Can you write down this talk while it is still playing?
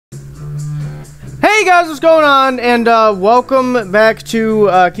Hey guys, what's going on? And welcome back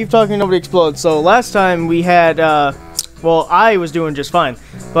to Keep Talking Nobody Explodes. So last time we had, well, I was doing just fine,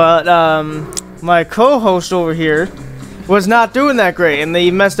 but my co-host over here was not doing that great, and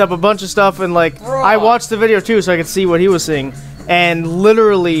they messed up a bunch of stuff. And like, I watched the video too, so I could see what he was seeing, and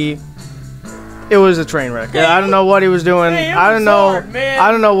literally, it was a train wreck. I don't know what he was doing. I don't know.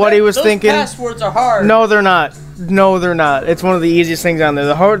 I don't know what he was thinking. Passwords are hard. No, they're not. No, they're not. It's one of the easiest things on there.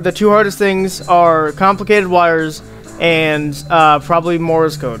 The two hardest things are complicated wires and probably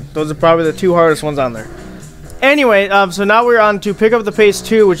Morse code. Those are probably the two hardest ones on there. Anyway, so now we're on to pick up the pace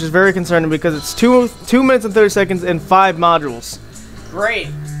 2, which is very concerning because it's 2 minutes and 30 seconds and 5 modules. Great.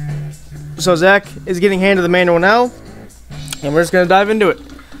 So Zach is getting handed the manual now, and we're just gonna dive into it.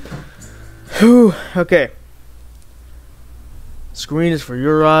 Whew. Okay. Screen is for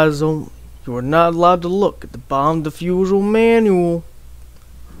your eyes only. You are not allowed to look at the bomb diffusal manual.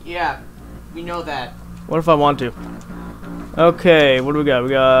 Yeah, we know that. What if I want to? Okay, what do we got? We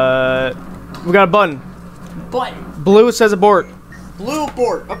got a button. Button. Blue says abort. Blue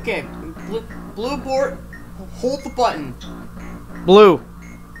abort. Okay. Blue abort. Hold the button. Blue.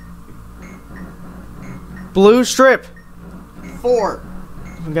 Blue strip. 4.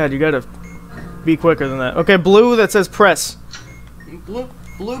 Oh God, you gotta be quicker than that. Okay, blue that says press. Blue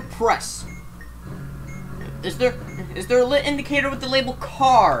press. Is there a lit indicator with the label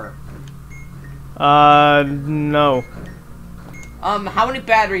car? No. How many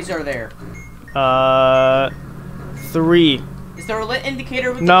batteries are there? 3. Is there a lit indicator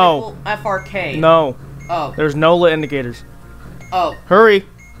with the label FRK? No. Oh. There's no lit indicators. Oh. Hurry.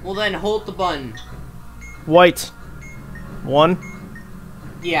 Well then, hold the button. White. 1.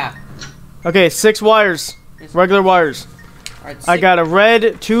 Yeah. Okay, 6 wires. Regular wires. Right, I got a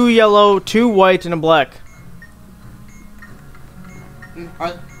red, 2 yellow, 2 white, and a black.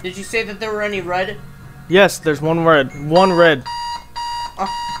 Did you say that there were any red? Yes, there's 1 red. 1 red.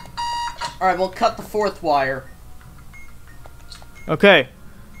 Alright, we'll cut the 4th wire. Okay.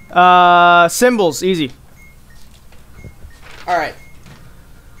 Symbols, easy. Alright.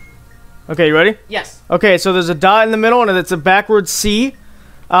 Okay, you ready? Yes. Okay, so there's a dot in the middle, and it's a backwards C.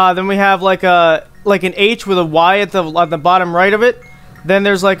 Then we have like an H with a Y at the bottom right of it. Then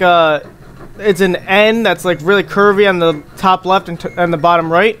there's like it's an N that's like really curvy on the top left and the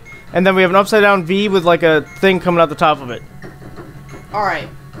bottom right. And then we have an upside down V with like a thing coming out the top of it. Alright.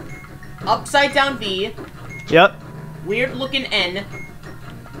 Upside down V. Yep. Weird looking N.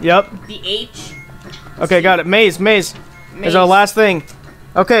 Yep. The H. Okay, got it. Maze. Is our last thing.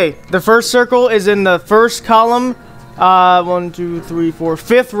 Okay, the first circle is in the first column. 1, 2, 3, 4,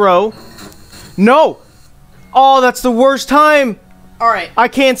 5th row. No! Oh, that's the worst time! Alright. I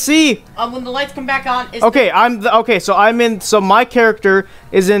can't see! When the lights come back on, is okay, so my character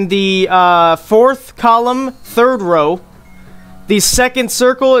is in the 4th column, 3rd row. The second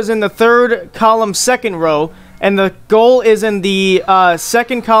circle is in the 3rd column, 2nd row. And the goal is in the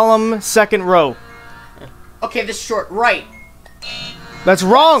 2nd column, 2nd row. Okay, this short, right. That's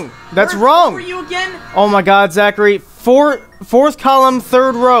wrong! That's wrong! Where were you again? Oh my God, Zachary. 4th column,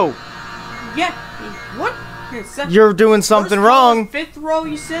 3rd row. Yeah, what? You're doing something wrong. 5th row,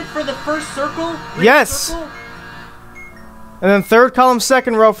 you said, for the first circle? Yes. Circle? And then 3rd column,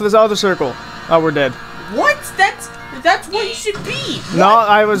 2nd row for this other circle. Oh, we're dead. What? That's where you should be.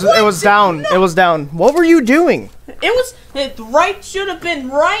 No, it was down. No. It was down. What were you doing? Right should have been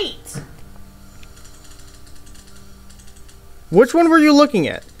right. Which one were you looking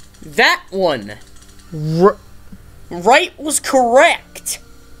at? That one. Right was correct.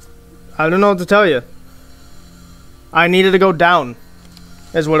 I don't know what to tell you. I needed to go down,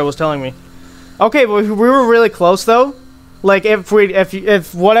 is what it was telling me. Okay, but we were really close though. Like if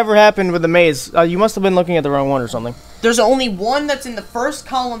whatever happened with the maze, you must have been looking at the wrong one or something. There's only one that's in the first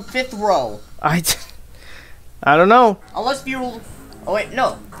column, 5th row. I don't know. Unless you. Oh wait,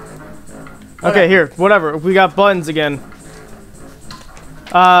 no. Okay, here, whatever. We got buttons again.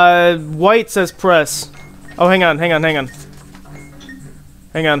 White says press. Oh, hang on.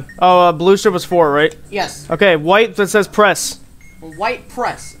 Oh, blue strip was 4, right? Yes. Okay, white that says press. White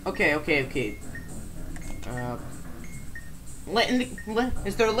press. Okay.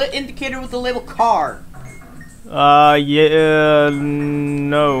 Is there a lit indicator with the label car? Yeah,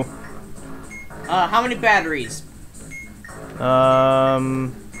 no. How many batteries?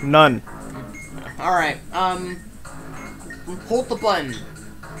 None. Alright, hold the button.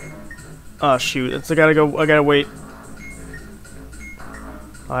 Oh, shoot. I gotta wait.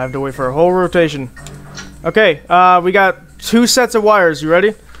 I have to wait for a whole rotation. Okay, we got 2 sets of wires. You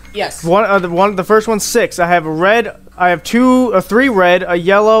ready? Yes. The first one's 6. I have a red. I have 3 red, a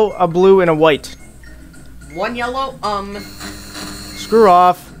yellow, a blue, and a white. One yellow. Screw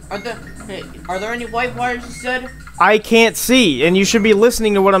off. Are there any white wires you said? I can't see, and you should be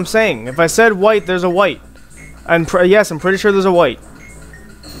listening to what I'm saying. If I said white, there's a white. And yes, I'm pretty sure there's a white.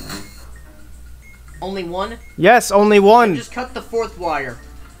 Only one? Yes, only one. Just cut the fourth wire.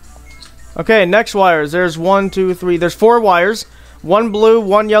 Okay, next wires. There's 1, 2, 3. There's 4 wires. 1 blue,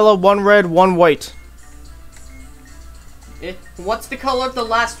 1 yellow, 1 red, 1 white. What's the color of the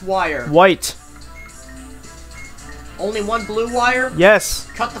last wire? White. Only 1 blue wire? Yes.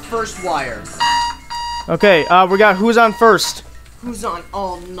 Cut the first wire. Okay, we got who's on first. Who's on?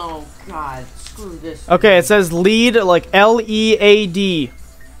 Oh no, God, screw this. Okay, it says lead, like L-E-A-D.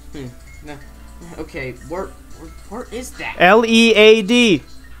 Okay, where is that? L-E-A-D.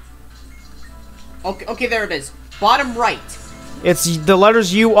 Okay, there it is. Bottom right. It's the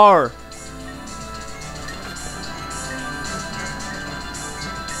letters U-R.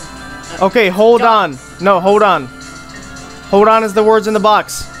 Okay, hold on. No, hold on. Hold on is the words in the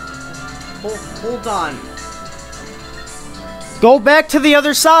box. Hold on. Go back to the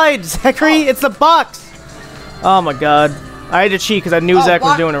other side, Zachary. It's the box. Oh my God. I had to cheat because I knew Zach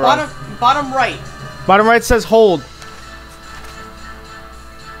was doing it wrong. Bottom right. Bottom right says hold.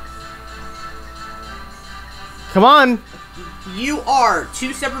 Come on. You are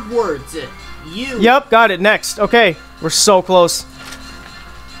 2 separate words. You. Yep, got it. Next. Okay, we're so close.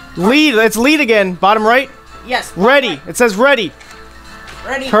 Lead. It's lead again. Bottom right. Yes. Ready. Right. It says ready.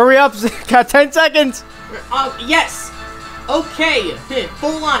 Ready. Hurry up. Got 10 seconds. Yes. Okay.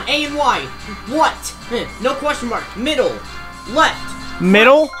 Full on A and Y. What? No question mark. Middle. Left.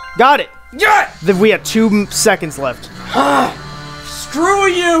 Middle. Got it. Yeah. We had 2 seconds left. Screw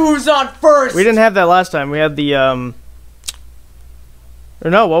you. Who's on first? We didn't have that last time. We had the Or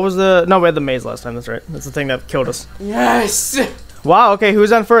no, what was the? No, we had the maze last time. That's right. That's the thing that killed us. Yes. Wow. Okay,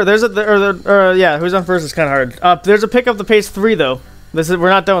 who's on first? There's yeah, who's on first is kind of hard. There's a pick up the pace 3 though. We're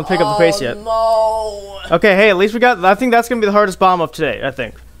not done with pick up the pace yet. No. Okay, hey, at least we got. I think that's gonna be the hardest bomb of today. I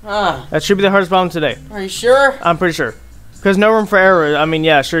think. That should be the hardest bomb today. Are you sure? I'm pretty sure. Because no room for error. I mean,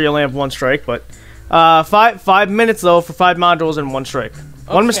 yeah, sure, you only have 1 strike, but 5 minutes though for 5 modules and 1 strike.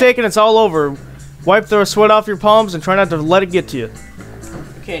 Okay. 1 mistake and it's all over. Wipe the sweat off your palms and try not to let it get to you.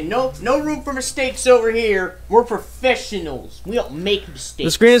 Okay, no room for mistakes over here. We're professionals. We don't make mistakes.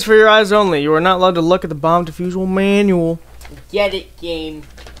 The screen is for your eyes only. You are not allowed to look at the bomb diffusal manual. Get it, game.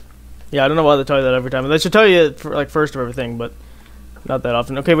 Yeah, I don't know why they tell you that every time. They should tell you for, like first of everything, but not that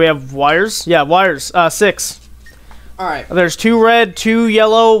often. Okay, we have wires. Yeah, wires. 6. All right. There's 2 red, 2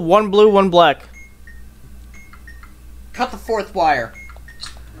 yellow, 1 blue, 1 black. Cut the 4th wire.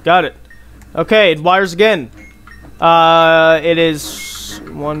 Got it. Okay, wires again. It is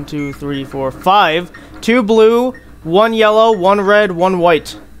 1, 2, 3, 4, 5. 2 blue, 1 yellow, 1 red, 1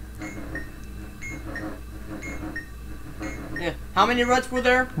 white. Yeah. How many reds were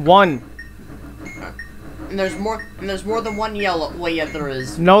there? 1. And there's more than 1 yellow. Well, yeah, there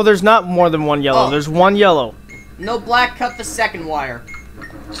is. No, there's not more than 1 yellow. There's 1 yellow. No black. Cut the 2nd wire.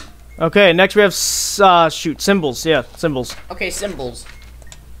 Okay, next we have shoot, symbols. Yeah, symbols. Okay, symbols.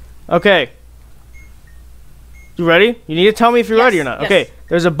 Okay. You ready? You need to tell me if you're ready or not. Yes. Okay.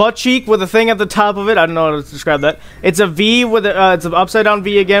 There's a butt cheek with a thing at the top of it. I don't know how to describe that. It's a V with it's an upside down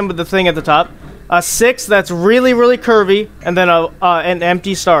V again with the thing at the top. A 6 that's really, really curvy, and then an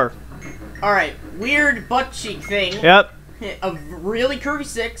empty star. All right. Weird butt cheek thing. Yep. A really curvy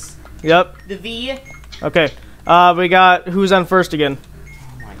 6. Yep. The V. Okay. We got who's on first again.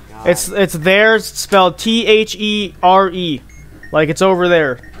 Oh my god. It's there. It's spelled T-H-E-R-E, like it's over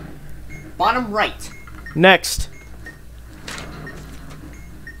there. Bottom right. Next.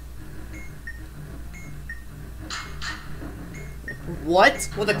 What?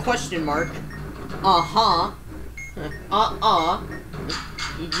 With a question mark. Uh-huh.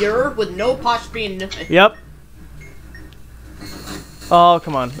 You're with no apostrophe and... Yep. Oh,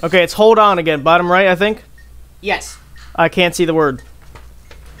 come on. Okay, it's hold on again. Bottom right, I think? Yes. I can't see the word.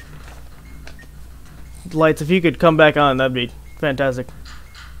 Lights, if you could come back on, that'd be fantastic.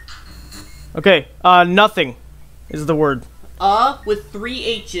 Okay, nothing is the word. With 3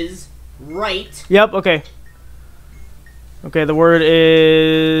 H's, right. Yep, okay. Okay, the word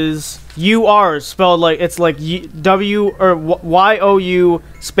is U-R, spelled like, it's like W, or Y-O-U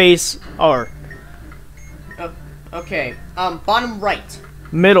space R. Okay, bottom right.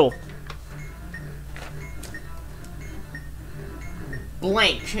 Middle.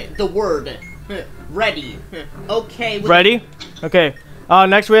 Blank, the word. Ready. Okay. Ready? Okay.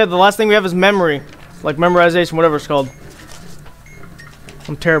 Next we have, the last thing we have is memory. Like memorization, whatever it's called.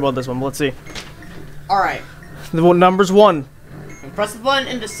 I'm terrible at this one, but let's see. Alright. The number's 1. Press the button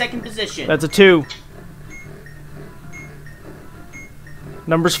in the 2nd position. That's a 2.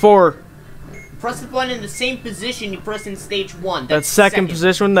 Number's 4. Press the button in the same position you press in stage 1. That's second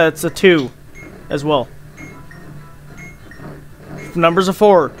position. That's a 2 as well. Number's a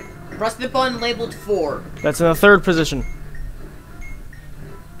 4. Press the button labeled 4. That's in the third position.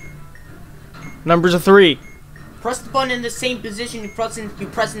 Number's a 3. Press the button in the same position you press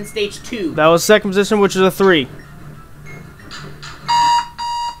in stage 2. That was second position, which is a 3.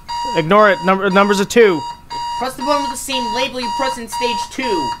 Ignore it. Number's a 2. Press the button with the same label you press in stage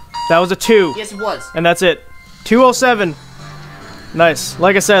 2. That was a 2. Yes, it was. And that's it. 207. Nice.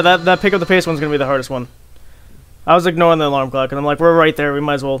 Like I said, that pick up the pace one's gonna be the hardest one. I was ignoring the alarm clock, and I'm like, we're right there. We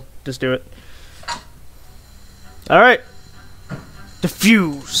might as well just do it. All right.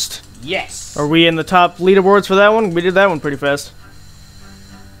 Diffused. Yes. Are we in the top leaderboards for that one? We did that one pretty fast.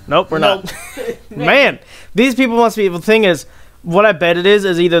 Nope, we're not. Man, these people must be. The thing is, what I bet it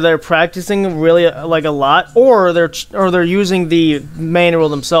is either they're practicing really like a lot, or they're using the manual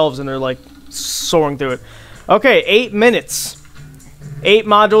themselves and they're like soaring through it. Okay, 8 minutes. 8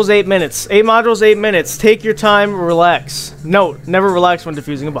 modules, 8 minutes. 8 modules, 8 minutes. Take your time, relax. Note, never relax when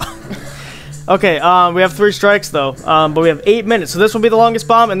defusing a bomb. Okay, we have 3 strikes though, but we have 8 minutes. So this will be the longest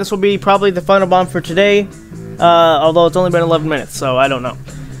bomb, and this will be probably the final bomb for today. Although it's only been 11 minutes, so I don't know.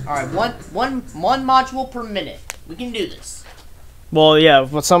 All right, one module per minute. We can do this. Well, yeah,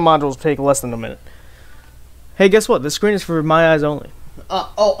 but some modules take less than a minute. Hey, guess what? This screen is for my eyes only.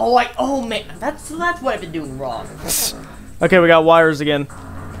 Oh man, that's what I've been doing wrong. Okay, we got wires again.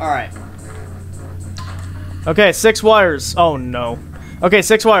 All right. Okay, 6 wires. Oh no. Okay,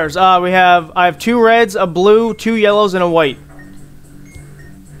 6 wires. I have 2 reds, a blue, 2 yellows, and a white.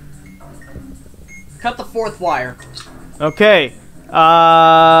 Cut the 4th wire. Okay.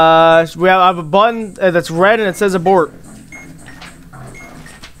 I have a button that's red and it says abort.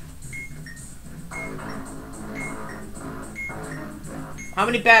 How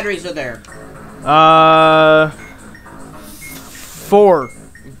many batteries are there? 4.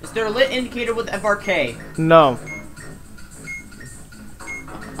 Is there a lit indicator with FRK? No.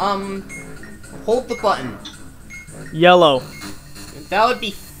 Hold the button. Yellow. That would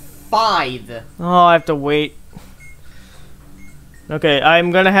be 5. Oh, I have to wait. Okay,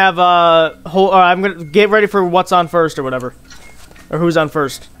 I'm gonna have I'm gonna get ready for what's on first or whatever, or who's on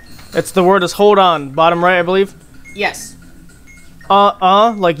first. It's the word is hold on, bottom right, I believe. Yes.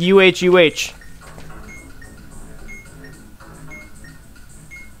 Like UH.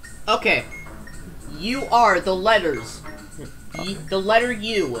 Okay. You are the letters. The letter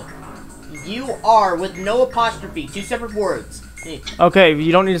U. You are with no apostrophe. 2 separate words. Okay,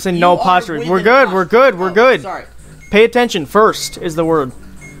 you don't need to say no apostrophe. We're good. We're good. We're good. Sorry. Pay attention. First is the word.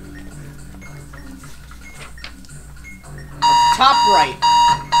 Top right.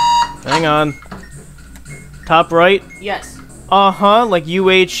 Hang on. Top right. Yes. Like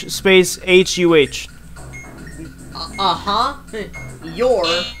UH space HUH. Your.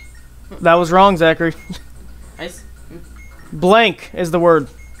 That was wrong, Zachary. Blank is the word.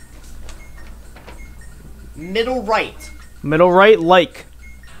 Middle right. Middle right, like.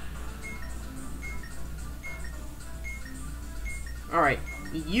 Alright.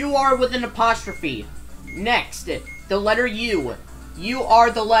 You are with an apostrophe. Next, the letter U. You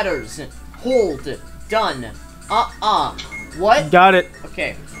are the letters. Hold. Done. What? Got it.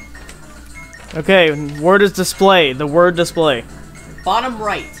 Okay. Okay, word is display. The word display. Bottom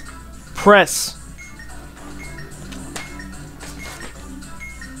right. Press.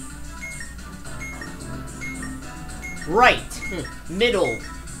 Right. Middle.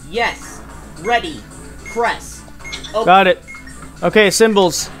 Yes. Ready. Press. Okay. Got it. Okay,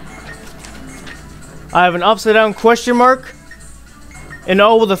 symbols. I have an upside down question mark. An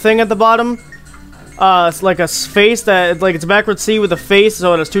O with a thing at the bottom. It's like a face that, like, it's a backward C with a face,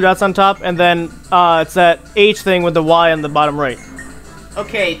 so it has 2 dots on top, and then it's that H thing with the Y on the bottom right.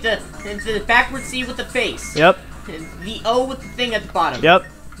 Okay, the backward C with the face. Yep. The O with the thing at the bottom. Yep.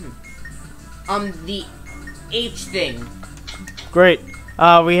 The H thing. Great.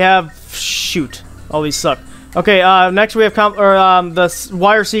 We have shoot. All these suck. Okay. Next we have the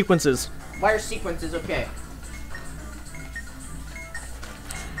wire sequences. Wire sequences. Okay.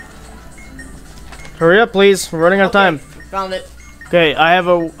 Hurry up, please. We're running out of time. Found it. Okay,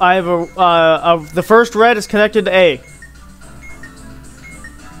 the first red is connected to A.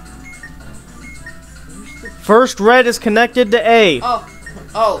 First red is connected to A.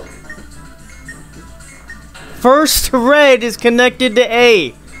 Oh. First red is connected to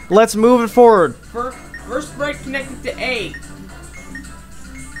A. Let's move it forward. First red connected to A.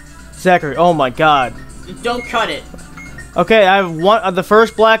 Zachary, oh my god. Don't cut it. Okay, I have the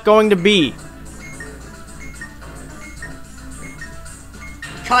first black going to B.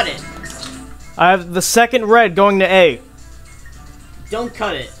 Cut it. I have the second red going to A. Don't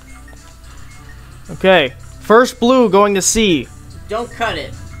cut it. Okay. First blue going to C. Don't cut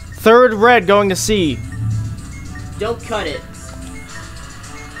it. Third red going to C. Don't cut it.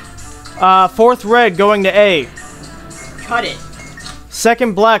 Fourth red going to A. Cut it.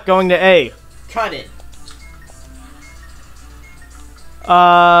 Second black going to A. Cut it.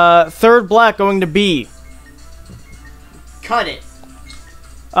 Third black going to B. Cut it.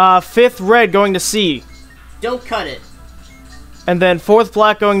 Fifth red going to C. Don't cut it. And then fourth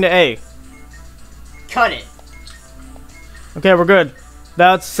black going to A. Cut it. Okay, we're good.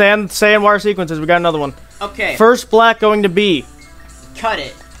 That's sand wire sequences. We got another one. Okay. First black going to B. Cut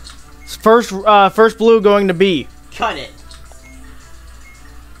it. First blue going to B. Cut it.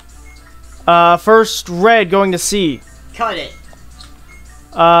 First red going to C. Cut it.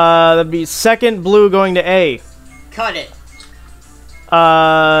 That'd be second blue going to A. Cut it.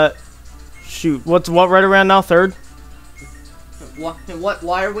 Shoot. What red around now? Third? What?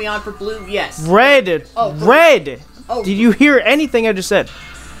 Why are we on for blue? Yes. Red. Oh, red. Oh. Did you hear anything I just said?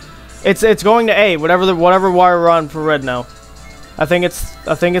 It's going to A. Whatever wire we're on for red now. I think it's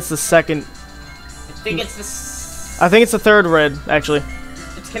the second. I think it's the third red actually.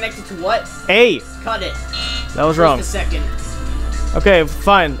 It's connected to what? A. Cut it. That was wrong. The second. Okay,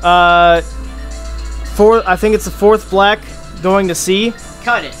 fine. I think it's the fourth black going to C.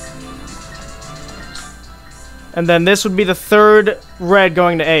 Cut it. And then this would be the third red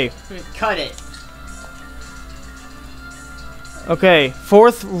going to A. Cut it. Okay,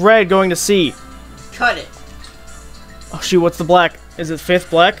 fourth red going to C. Cut it. Oh shoot, what's the black? Is it fifth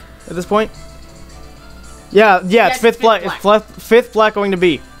black at this point? Yeah, it's fifth black. It's fifth black going to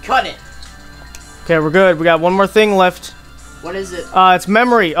B. Cut it. Okay, we're good. We got one more thing left. What is it? It's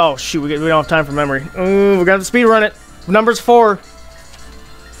memory. Oh shoot, we don't have time for memory. We got to speed run it. Number's 4.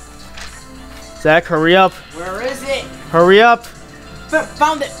 Zach, hurry up. Where is it? Hurry up.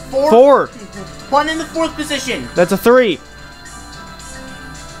 Found it. 4. 4. One in the 4th position. That's a 3.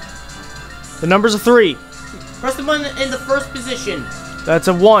 The number's a 3. Press the one in the 1st position. That's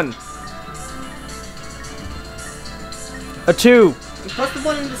a 1. A 2. Press the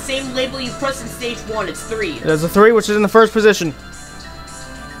one in the same label you pressed in stage 1. It's 3. There's a 3, which is in the 1st position.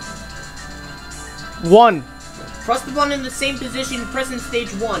 1. Press the one in the same position you pressed in stage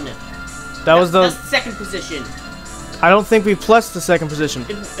 1. That's the 2nd position. I don't think we pressed the 2nd position.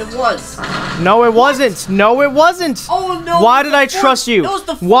 It was. No, it wasn't. No, it wasn't. Oh no! Why did I trust you?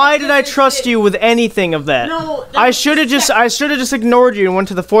 Why did I trust you with anything of that? No, I should have just ignored you and went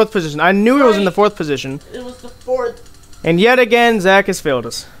to the 4th position. I knew it was in the 4th position. It was the 4th. And yet again, Zach has failed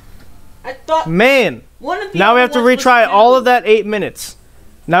us. I thought. Man. Now we have to other ones retry was all of that 8 minutes.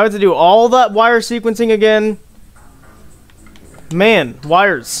 Now we have to do all that wire sequencing again. Man,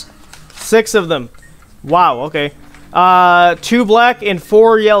 wires. 6 of them. Wow, okay. 2 black and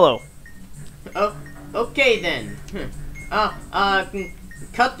 4 yellow. Oh, okay then.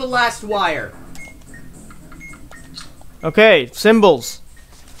 Cut the last wire. Okay, symbols.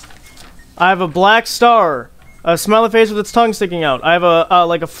 I have a black star, a smiley face with its tongue sticking out. I have a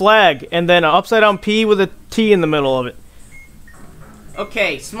like a flag, and then an upside down P with a T in the middle of it.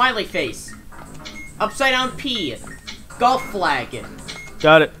 Okay, smiley face. Upside down P. Golf flag.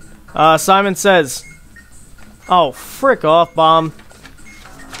 Got it. Simon says. Oh, frick off, bomb.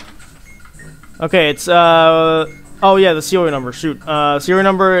 Okay, it's, oh yeah, the serial number, shoot. Serial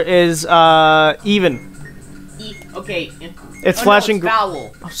number is, even. Okay. It's flashing... No, it's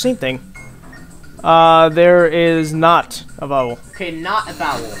vowel. Oh, same thing. There is not a vowel. Okay, not a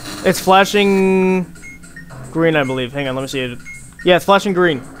vowel. It's flashing... green, I believe. Hang on, let me see it. Yeah, it's flashing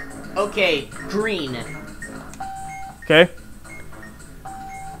green. Okay, green. Okay.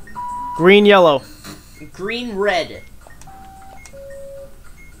 Green, yellow. Green, red.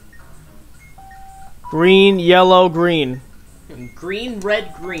 Green, yellow, green. Green,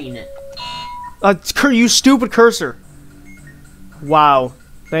 red, green. You stupid cursor. Wow.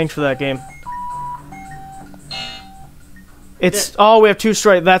 Thanks for that game. It's... oh, we have 2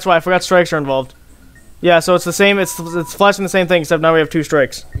 strikes. That's why I forgot strikes are involved. Yeah, so it's the same... It's flashing the same thing, except now we have 2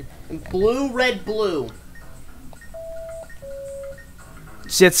 strikes. Blue, red, blue.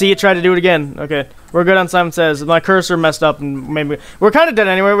 See, it tried to do it again. Okay. We're good on Simon Says. My cursor messed up and maybe... we're kind of dead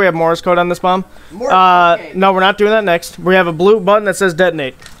anyway. We have Morse code on this bomb. Okay. No, we're not doing that next. We have a blue button that says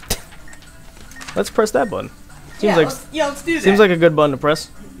detonate. Let's press that button. Seems let's do that. Seems like a good button to press.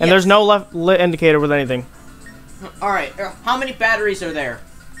 And there's no left lit indicator with anything. Alright, how many batteries are there?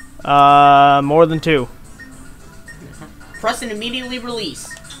 More than 2. Press and immediately release.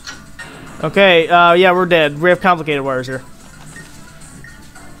 Okay, yeah, we're dead. We have complicated wires here.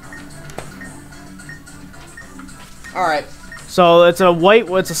 Alright. So it's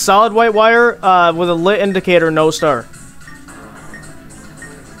a solid white wire with a lit indicator, no star.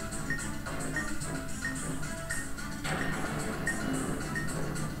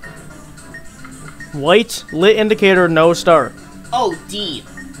 White, lit indicator, no star. Oh, D.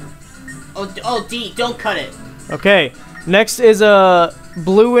 Oh, D, don't cut it. Okay, next is a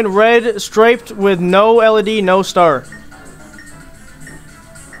blue and red striped with no LED, no star.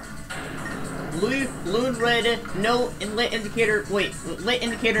 Blue and red, no lit indicator. Wait, lit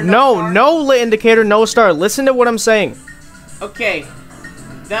indicator. No star? No lit indicator, no star. Listen to what I'm saying. Okay,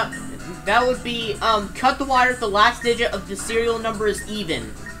 that would be cut the wire if the last digit of the serial number is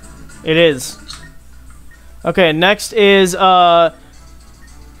even. It is. Okay, next is okay,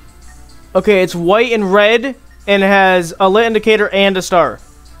 it's white and red and it has a lit indicator and a star.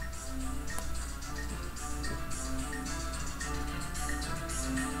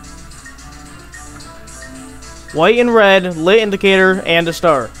 White and red, lit indicator, and a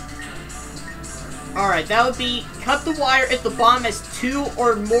star. Alright, that would be cut the wire if the bomb has 2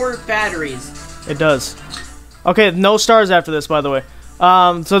 or more batteries. It does. Okay, no stars after this, by the way.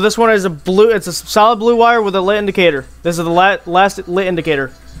 So this one is it's a solid blue wire with a lit indicator. This is the last lit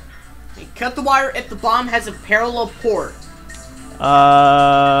indicator. Cut the wire if the bomb has a parallel port.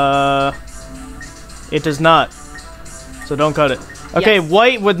 It does not. So don't cut it. Okay, yes.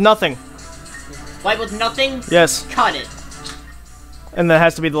 White with nothing. White with nothing? Yes. Cut it. And that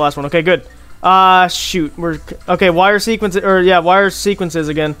has to be the last one. Okay, good. Shoot. Okay, wire sequences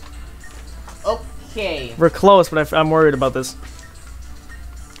again. Okay. We're close, but I'm worried about this.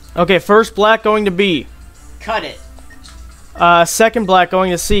 Okay, first black going to B. Cut it. Second black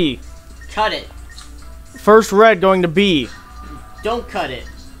going to C. Cut it. First red going to B. Don't cut it.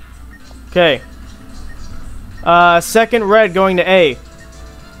 Okay. Second red going to A.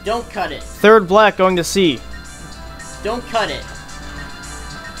 Don't cut it. Third black going to C. Don't cut it.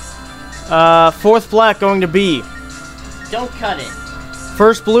 Fourth black going to B. Don't cut it.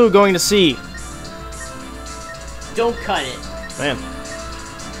 First blue going to C. Don't cut it. Man.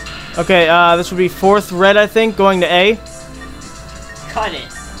 Okay, this would be fourth red, I think, going to A. Cut it.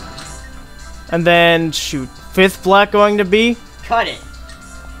 And then, shoot, fifth black going to B. Cut it.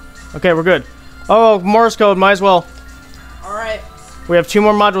 Okay, we're good. Oh, Morse code, might as well. Alright. We have 2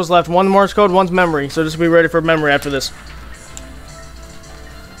 more modules left. 1 Morse code, 1's memory. So just be ready for memory after this.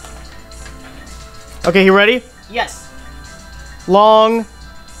 Okay, you ready? Yes. Long,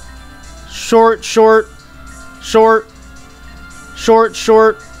 short, short, short, short,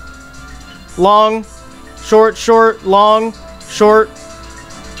 short, long, short, short, long, short,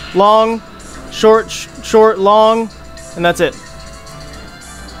 long, short, short, long, and that's it.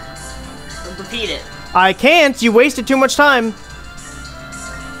 Repeat it. I can't. You wasted too much time.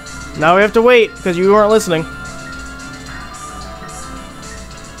 Now we have to wait because you weren't listening.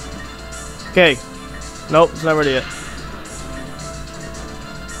 Okay. Nope, it's not ready yet.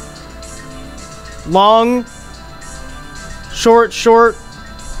 Long, short, short,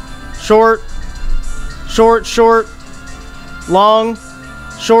 short, short, short, long,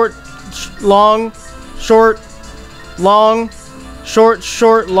 short, long, short, long, short,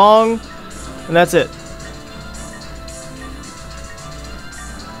 short, long, and that's it.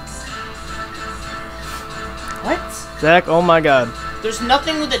 What? Zach, oh my god. There's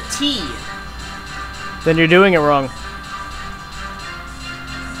nothing with a T. Then you're doing it wrong.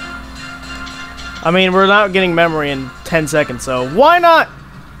 I mean, we're not getting memory in 10 seconds, so why not?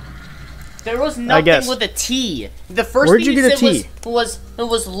 There was nothing with a T. The first Where'd thing you get a T?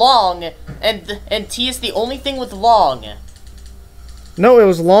 was long, and T is the only thing with long. No, it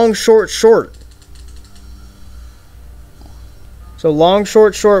was long, short, short. So long,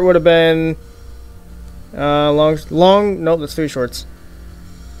 short, short would have been long. Nope, that's 3 shorts.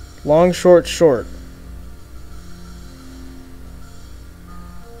 Long, short, short.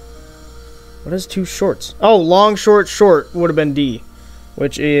 What is 2 shorts? Oh, long, short, short would have been D,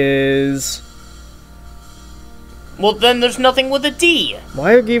 which is. Well, then there's nothing with a D.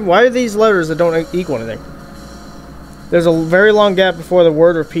 Why are these letters that don't equal anything? There's a very long gap before the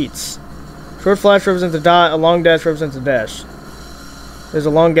word repeats. Short flash represents a dot. A long dash represents a dash. There's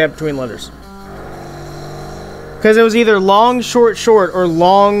a long gap between letters. Because it was either long, short, short, or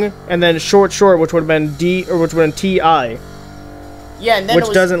long and then short, short, which would have been D, or which would have been T-I. Yeah, and then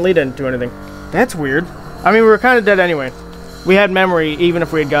which doesn't lead into anything. That's weird. I mean, we were kind of dead anyway. We had memory even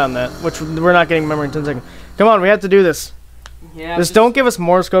if we had gotten that, which we're not getting memory in 10 seconds. Come on, we have to do this. Yeah. Just don't give us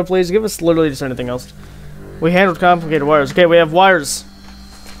Morse code, please. Give us literally just anything else. We handled complicated wires. Okay, we have wires.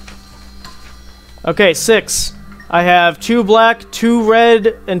 Okay, 6. I have 2 black, 2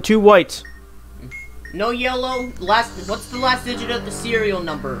 red, and 2 white. No yellow. What's the last digit of the serial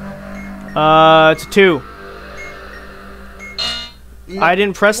number? It's a 2. No, I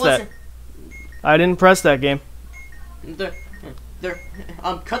didn't press that. I didn't press that game. Cut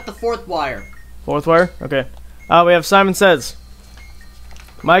the 4th wire. 4th wire? Okay. We have Simon Says.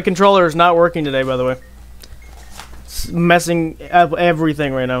 My controller is not working today, by the way. It's messing up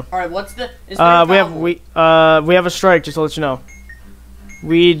everything right now. Alright, what's the... Is there a vowel? we have a strike, just to let you know.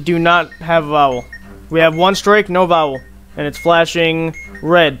 We do not have a vowel. We have 1 strike, no vowel. And it's flashing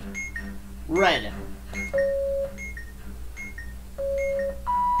red. Red.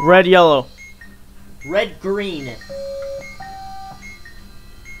 Red, yellow. Red, green.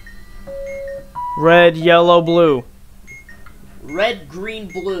 Red, yellow, blue. Red, green,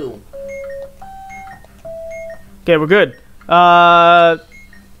 blue. Okay, we're good. Gonna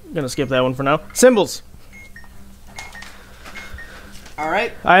skip that one for now. Symbols.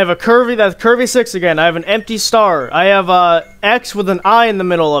 Alright. I have a curvy, that's curvy 6 again. I have an empty star. I have a X with an I in the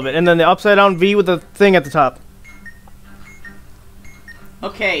middle of it, and then the upside down V with the thing at the top.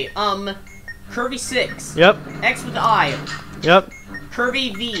 Okay, curvy 6. Yep. X with I. Yep.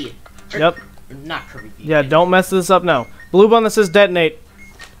 Curvy V. Yep. Not curvy V. Yeah, don't mess this up now. Blue one that says detonate.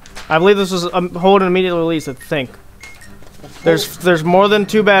 I believe this was hold and immediate release, I think. There's more than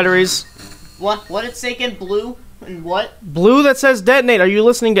 2 batteries. What did it say again? Blue? And what? Blue that says detonate. Are you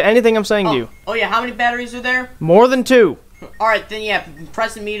listening to anything I'm saying to you? Oh yeah, how many batteries are there? More than 2. Alright, then yeah,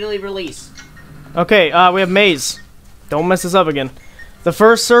 press immediately release. Okay, we have maze. Don't mess this up again. The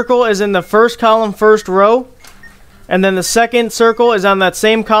first circle is in the first column, first row. And then the second circle is on that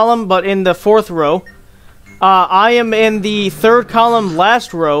same column, but in the 4th row. I am in the 3rd column,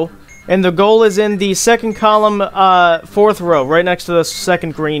 last row. And the goal is in the 2nd column, 4th row, right next to the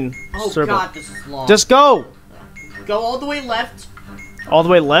 2nd green circle. Oh god, this is long. Just go! Go all the way left. All the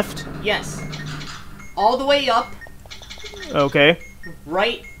way left? Yes. All the way up. Okay.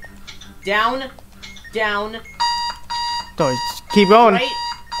 Right. Down. Down. Don't keep going. Right.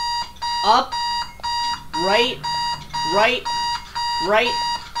 Up. Right. Right. Right.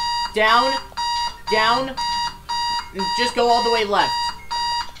 Down. Down. And just go all the way left.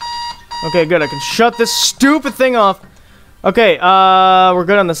 Okay, good. I can shut this stupid thing off. Okay, we're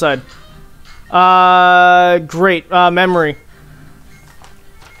good on this side. Great. Memory.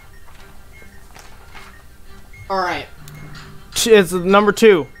 Alright. It's number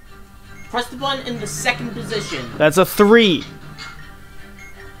 2. Press the button in the 2nd position. That's a 3.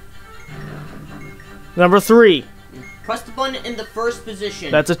 Number 3. Press the button in the 1st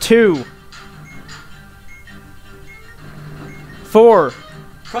position. That's a 2. 4.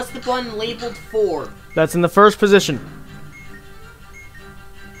 Press the button labeled 4. That's in the 1st position.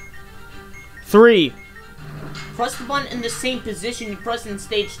 3. Press the button in the same position you pressed in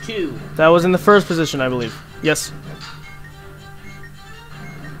stage 2. That was in the 1st position, I believe. Yes.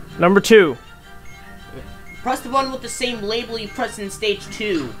 Number 2. Press the button with the same label you pressed in stage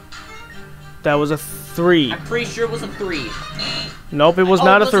 2. That was a 3. I'm pretty sure it was a 3. Nope, it was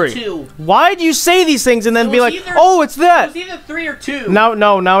not a 3. A 2. Why do you say these things and then be like, oh, it's It that? was either 3 or 2. Now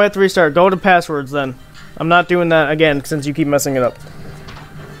we have to restart. Go to passwords then. I'm not doing that again since you keep messing it up.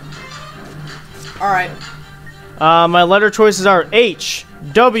 Alright. My letter choices are H,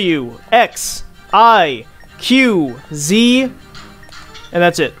 W, X, I, Q, Z, and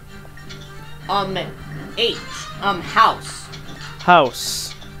that's it. H. House.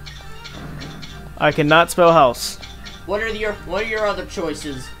 House. I cannot spell house. What are your other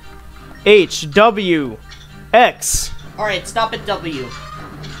choices? H, W, X. Alright, stop at W.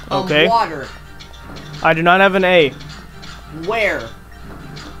 Okay. Water. I do not have an A. Where?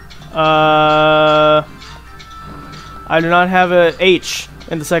 I do not have a H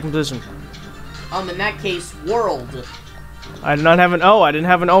in the 2nd position. In that case, world. I do not have an O. I didn't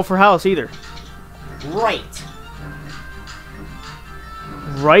have an O for house either. Right.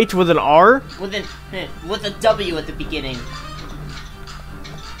 Right with an R? With a W at the beginning.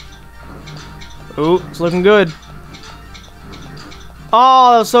 Ooh, it's looking good.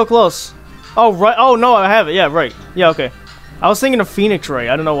 Oh, that was so close. Oh, right. Oh, no, I have it. Yeah, right. Yeah, okay. I was thinking of Phoenix Ray.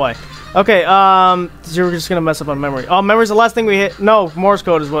 I don't know why. Okay, so we're just gonna mess up on memory. Oh, memory's the last thing we hit. No, Morse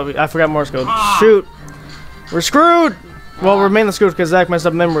code is what I forgot Morse code. Shoot. We're screwed! Well, we're mainly screwed because Zach messed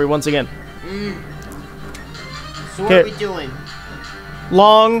up memory once again. So what are we doing?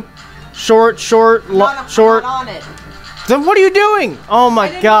 Long, short, short, short. I'm not on it. Then what are you doing? Oh my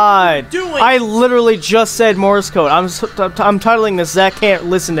god. What are you doing? I literally just said Morse code. I'm titling this Zach can't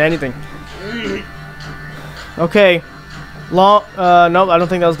listen to anything. Okay. Long, no, I don't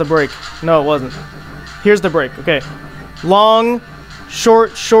think that was the break. No, it wasn't. Here's the break. Okay. Long,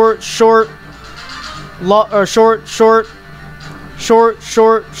 short, short, short. Short, short, short,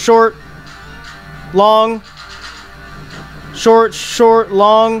 short, short, long, short, short,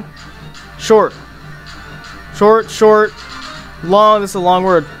 long, short, short, short, long. This is a long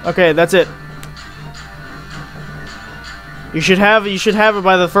word. Okay, that's it. You should have it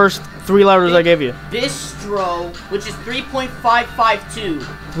by the first 3 letters I gave you. Bistro, which is 3.552.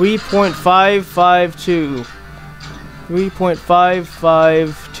 3.552.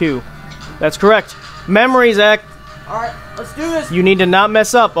 3.552. That's correct. Memory, Zach. Alright, let's do this. You need to not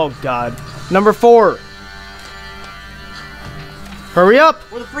mess up. Oh, God. Number 4. Hurry up.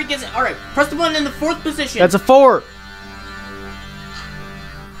 Where the freak is it? Alright, press the button in the 4th position. That's a 4.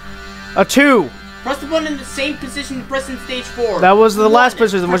 A 2. Press the button in the same position you pressed in stage 4. That was the last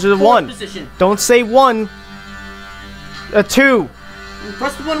position, which is a 1. Position. Don't say 1. A 2.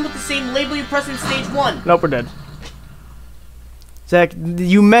 Press the button with the same label you pressed in stage 1. Nope, we're dead. Zach,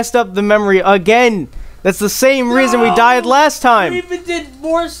 you messed up the memory again. That's the same reason we died last time. We even did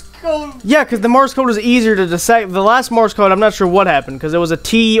Morse code. Yeah, because the Morse code was easier to decipher. The last Morse code, I'm not sure what happened, because it was a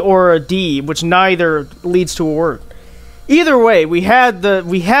T or a D, which neither leads to a word. Either way, we had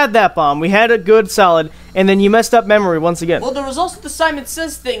that bomb. We had a good solid, and then you messed up memory once again. Well, there was also the Simon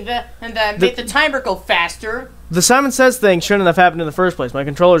Says thing that made the timer go faster. The Simon Says thing shouldn't have happened in the first place. My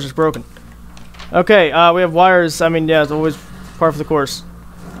controller's just broken. Okay, we have wires. I mean, yeah, it's always par for the course.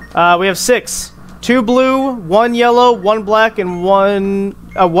 We have 6. 2 blue, 1 yellow, 1 black, and 1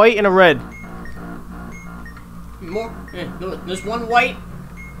 white and a red. There's 1 white.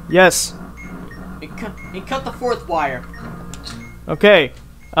 Yes. It cut the 4th wire. Okay.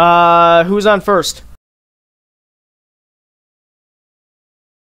 Who's on first?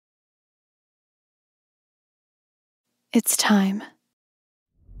 It's time.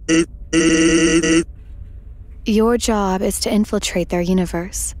 Your job is to infiltrate their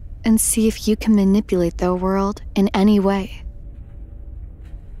universe and see if you can manipulate their world in any way.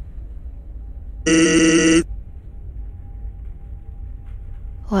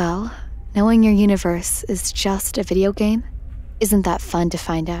 Well, knowing your universe is just a video game, isn't that fun to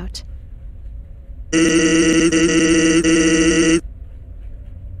find out?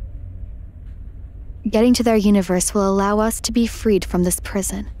 Getting to their universe will allow us to be freed from this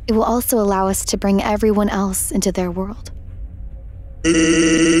prison. It will also allow us to bring everyone else into their world.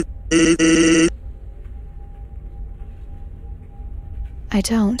 I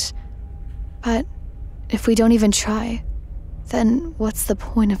don't. But if we don't even try, then what's the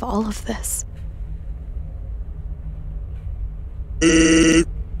point of all of this?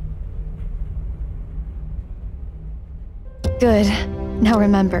 Good. Now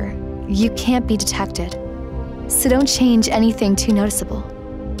remember, you can't be detected. So don't change anything too noticeable.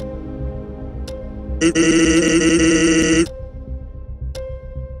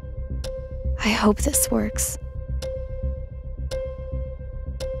 I hope this works.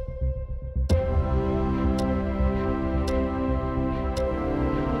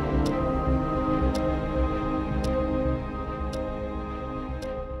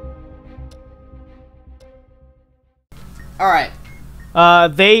 Alright.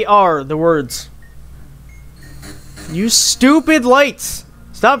 They are the words. You stupid lights!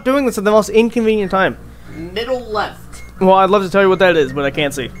 Stop doing this at the most inconvenient time. Middle left. Well, I'd love to tell you what that is, but I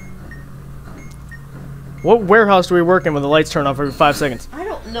can't see. What warehouse do we work in when the lights turn off every 5 seconds? I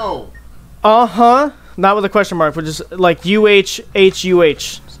don't know. Uh-huh. Not with a question mark, but just like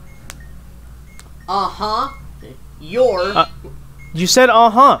U-H-H-U-H. Uh-huh. Your. You said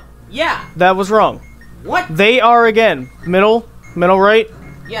uh-huh. Yeah. That was wrong. What? They are again. Middle right?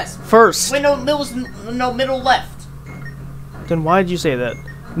 Yes. First. Wait, no, middle left. Then why did you say that?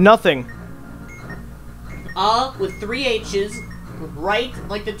 Nothing. With 3 H's. Right,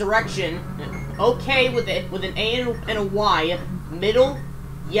 like the direction. Okay, with an A and a Y. Middle,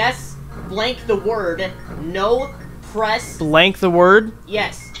 yes. Blank the word. No, press. Blank the word?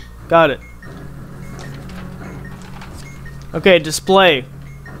 Yes. Got it. Okay, display.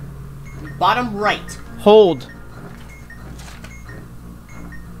 Bottom right. Hold.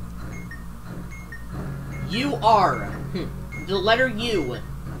 You are. The letter U.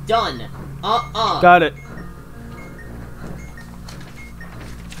 Done. Got it.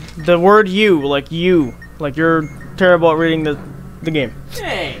 The word you, like you're terrible at reading the game.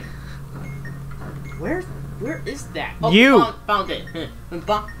 Hey. Where is that? Oh, you. Found it.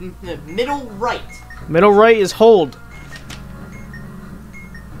 Middle right. Middle right is hold.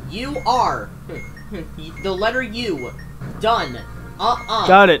 You are. The letter U. Done.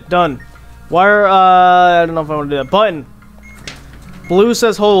 Got it. Done. Wire, I don't know if I want to do that. Button. Blue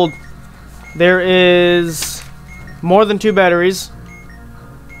says hold. There is more than 2 batteries.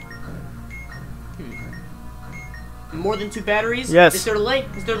 more than 2 batteries? Yes. Is there a lit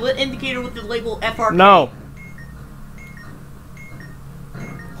indicator with the label FRK? No.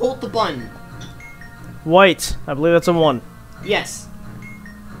 Hold the button. White. I believe that's a 1. Yes.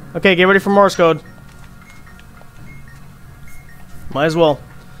 Okay, get ready for Morse code. Might as well.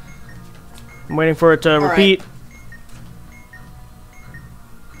 I'm waiting for it to repeat.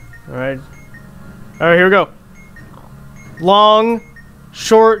 Alright. Alright, here we go. Long,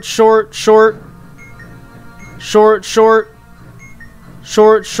 short, short, short. Short, short.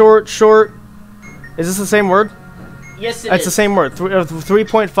 Short, short, short. Is this the same word? Yes, It's the same word.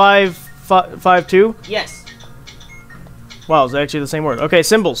 3.552? Yes. Wow, it's actually the same word. Okay,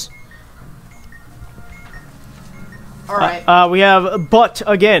 symbols. Alright. We have but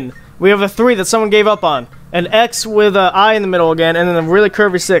again. We have a 3 that someone gave up on. An X with an I in the middle again, and then a really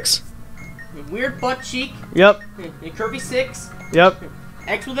curvy 6. Weird butt cheek. Yep. A curvy 6. Yep.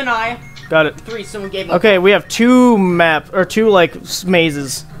 X with an I. Got it. 3, someone gave up. Okay, we have 2 like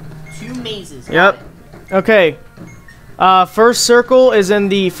mazes. 2 mazes. Yep. Okay. First circle is in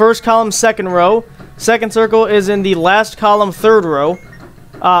the first column, second row. Second circle is in the last column, third row.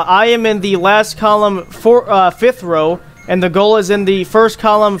 I am in the last column, fifth row, and the goal is in the first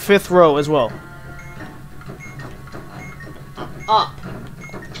column, fifth row as well. Up.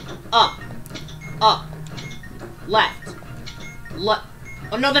 Up. Up. Left. Left.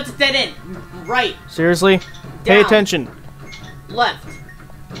 Oh no, that's a dead end. Right. Seriously? Pay Down. attention. Left.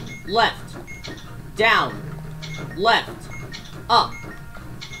 Left. Down. Left. Up.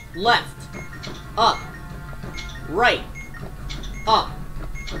 Left. Up. Right. Up.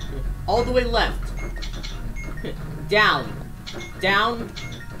 All the way left. Down. Down.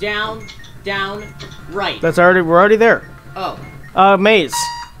 Down. Down. Right. We're already there. Oh. Maze.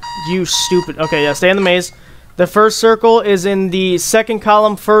 You stupid. Okay, yeah, stay in the maze. The first circle is in the second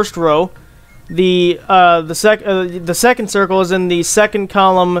column, first row. The second circle is in the second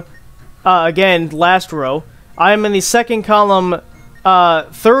column, again, last row. I am in the second column,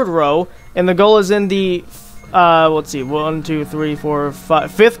 third row, and the goal is in the, let's see, 1, 2, 3, 4,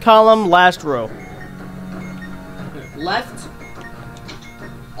 5, fifth column, last row. Left.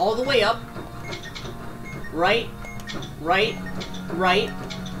 All the way up. Right. Right. Right.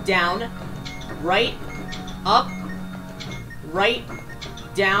 Down. Right. Up. Right.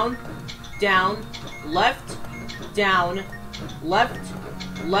 Down. Down. Left. Down. Left.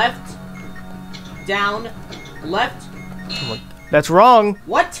 Left. Down. Left. That's wrong.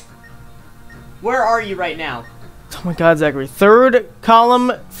 What? Where are you right now? Oh my god, Zachary. Third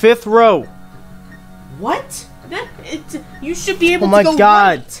column, fifth row. What? You should be able to go Oh my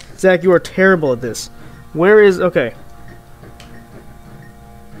god. right. Zach, you are terrible at this. Where is... Okay.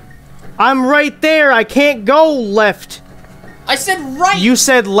 I'm right there. I can't go left. I said right. You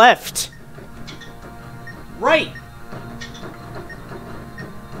said left. Right.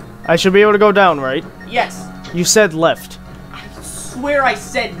 I should be able to go down, right? Yes. You said left. I swear I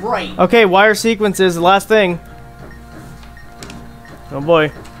said right. Okay, wire sequences, the last thing. Oh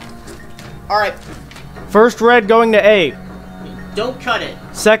boy. Alright. First red going to A. Don't cut it.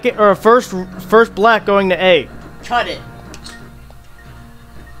 Second, or first black going to A. Cut it.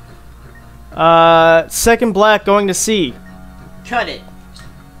 Second black going to C. Cut it.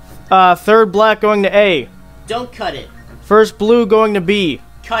 Third black going to A. Don't cut it. First blue going to B.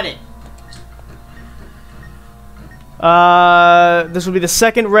 Cut it. This will be the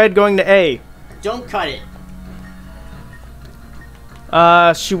second red going to A. Don't cut it.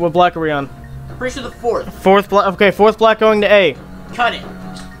 Shoot, what black are we on? Pretty sure the fourth. Fourth black, okay, fourth black going to A. Cut it.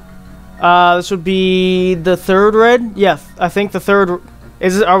 This would be the third red? Yeah, I think the third,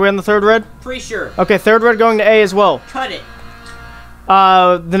 are we on the third red? Pretty sure. Okay, third red going to A as well. Cut it.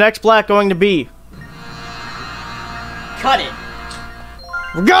 The next black going to B. Cut it.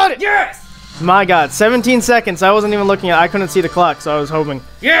 We got it! Yes! My god, 17 seconds. I wasn't even looking at I couldn't see the clock, so I was hoping.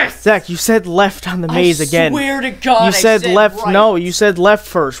 Yes! Zach, you said left on the maze again. I swear to God, you said left. Right. No, you said left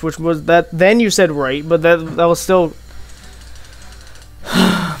first, which was that. Then you said right, but that was still.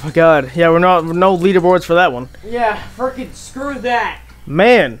 Oh my god. Yeah, we're no leaderboards for that one. Yeah, frickin' screw that.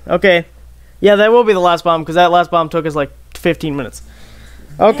 Man. Okay. Yeah, that will be the last bomb because that last bomb took us like 15 minutes.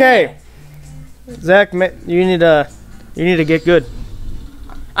 Okay. Yeah. Zach, you need to get good.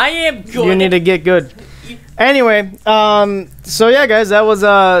 I am good. You need to get good. Anyway, so yeah, guys, that was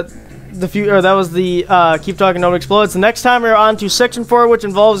the Keep Talking Nobody Explodes. The next time we're on to section 4, which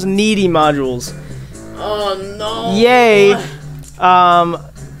involves needy modules. Oh no! Yay!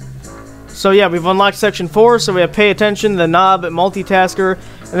 So yeah, we've unlocked section 4, so we have pay attention, the knob, multitasker,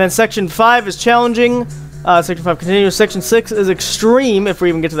 and then section 5 is challenging. Section 5 continues. Section 6 is extreme, if we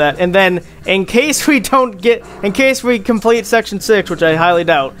even get to that. And then, in case we complete Section 6, which I highly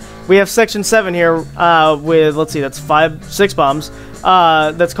doubt, we have Section 7 here with, let's see, that's 6 bombs.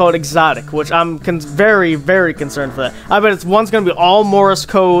 That's called exotic, which I'm very, very concerned for that. I bet one's gonna be all Morse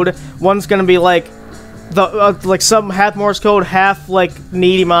code, one's gonna be like like some half Morse code, half like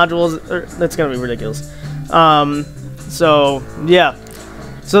needy modules. That's gonna be ridiculous. So yeah.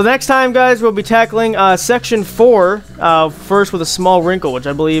 So next time, guys, we'll be tackling Section 4 first with a small wrinkle, which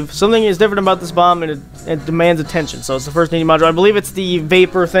I believe something is different about this bomb, and it demands attention. So it's the first needy module. I believe it's the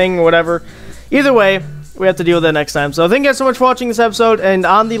vapor thing or whatever. Either way, we have to deal with that next time. So thank you guys so much for watching this episode. And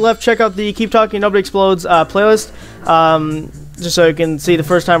on the left, check out the Keep Talking Nobody Explodes playlist. Just so you can see the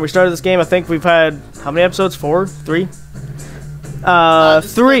first time we started this game. I think we've had, how many episodes? 4? 3? 3. The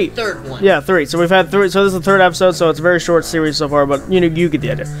third one. Yeah, 3. So we've had 3. So this is the 3rd episode, so it's a very short series so far, but you get the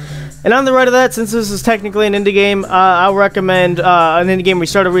idea. And on the right of that, since this is technically an indie game, I'll recommend an indie game we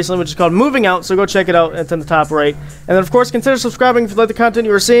started recently, which is called Moving Out, so go check it out. It's in the top right. And then, of course, consider subscribing if you like the content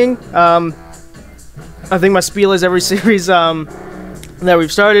you are seeing. I think my spiel is every series that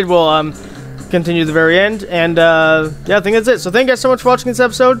we've started will continue to the very end. And, yeah, I think that's it. So thank you guys so much for watching this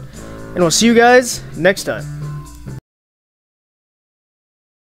episode, and we'll see you guys next time.